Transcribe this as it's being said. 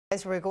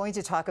Guys, we're going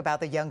to talk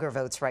about the younger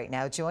votes right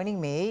now. Joining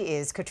me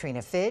is Katrina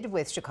Fidd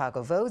with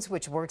Chicago Votes,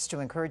 which works to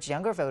encourage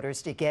younger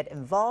voters to get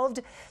involved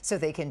so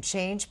they can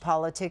change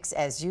politics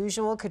as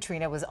usual.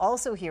 Katrina was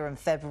also here in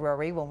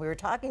February when we were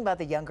talking about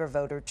the younger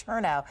voter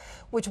turnout,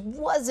 which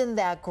wasn't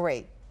that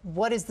great.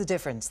 What is the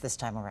difference this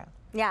time around?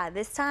 Yeah,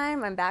 this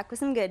time I'm back with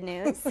some good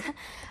news.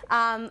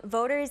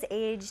 Voters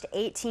aged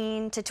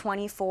 18 to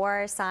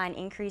 24 saw an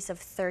increase of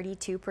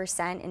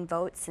 32% in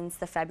votes since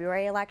the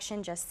February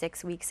election just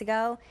 6 weeks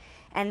ago.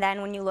 And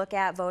then when you look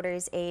at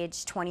voters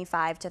aged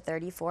 25 to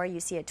 34, you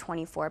see a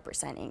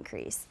 24%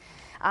 increase.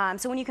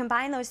 So when you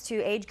combine those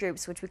two age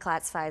groups, which we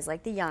classify as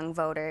like the young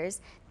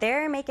voters,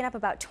 they're making up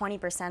about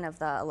 20% of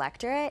the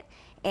electorate.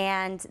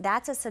 And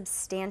that's a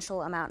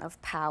substantial amount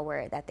of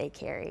power that they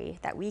carry,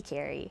 that we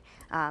carry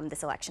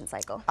this election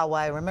cycle. Oh,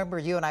 I remember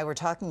you and I were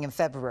talking in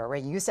February.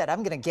 You said,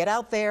 I'm going to get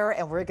out there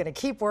and we're going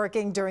to keep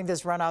working during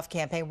this runoff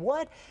campaign.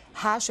 What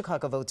has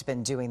Chicago Votes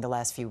been doing the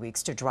last few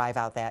weeks to drive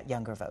out that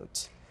younger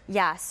vote?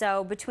 Yeah,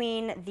 so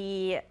between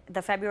the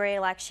February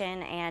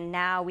election and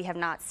now, we have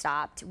not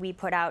stopped. We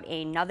put out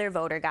another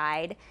voter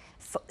guide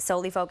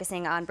solely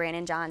focusing on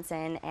Brandon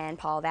Johnson and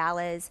Paul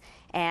Valles,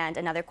 and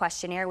another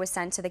questionnaire was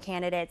sent to the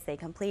candidates. They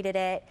completed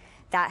it.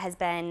 That has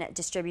been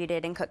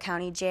distributed in Cook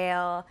County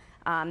Jail,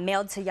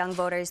 mailed to young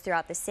voters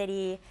throughout the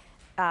city,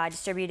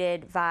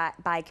 distributed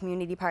by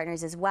community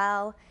partners as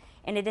well.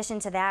 In addition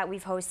to that,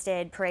 we've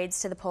hosted parades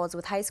to the polls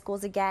with high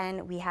schools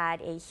again. We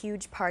had a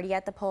huge party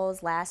at the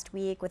polls last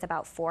week with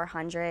about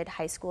 400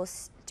 high school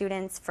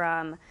students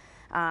from,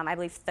 I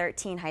believe,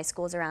 13 high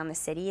schools around the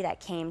city that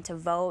came to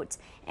vote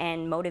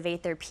and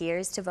motivate their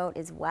peers to vote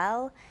as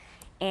well.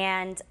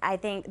 And I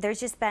think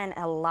there's just been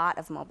a lot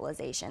of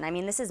mobilization. I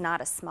mean, this is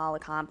not a small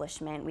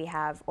accomplishment. We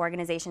have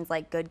organizations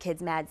like Good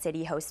Kids Mad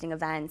City hosting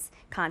events,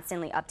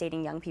 constantly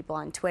updating young people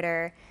on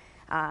Twitter.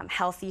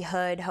 Healthy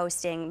Hood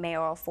hosting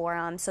mayoral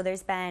forums. So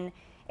there's been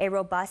a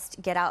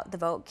robust Get Out the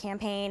Vote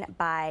campaign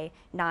by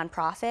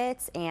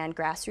nonprofits and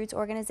grassroots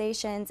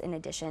organizations in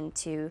addition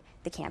to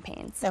the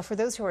campaigns. Now, for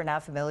those who are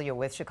not familiar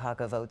with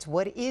Chicago Votes,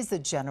 what is the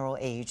general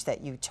age that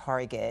you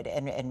target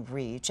and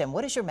reach? And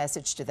what is your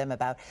message to them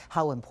about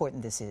how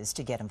important this is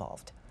to get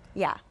involved?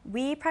 Yeah,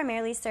 we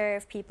primarily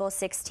serve people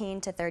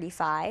 16 to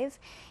 35,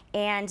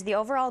 and the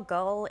overall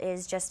goal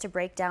is just to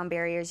break down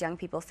barriers young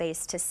people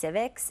face to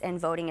civics, and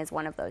voting is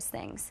one of those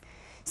things.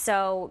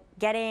 So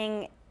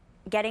getting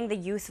the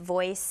youth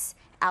voice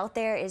out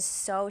there is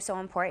so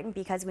important,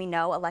 because we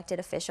know elected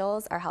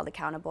officials are held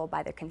accountable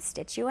by their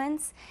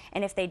constituents,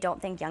 and if they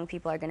don't think young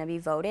people are going to be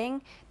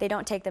voting, they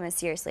don't take them as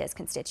seriously as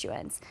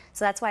constituents.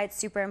 So that's why it's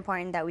super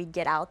important that we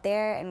get out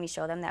there and we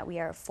show them that we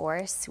are a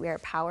force, we are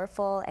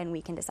powerful, and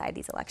we can decide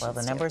these elections.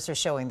 Well, the numbers are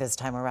showing this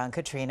time around.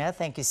 Katrina,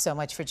 thank you so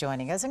much for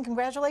joining us, and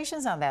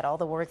congratulations on that, all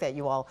the work that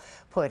you all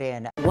put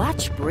in.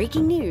 Watch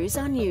breaking news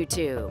on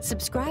YouTube.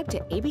 Subscribe to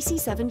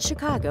ABC7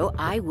 Chicago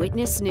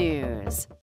Eyewitness News.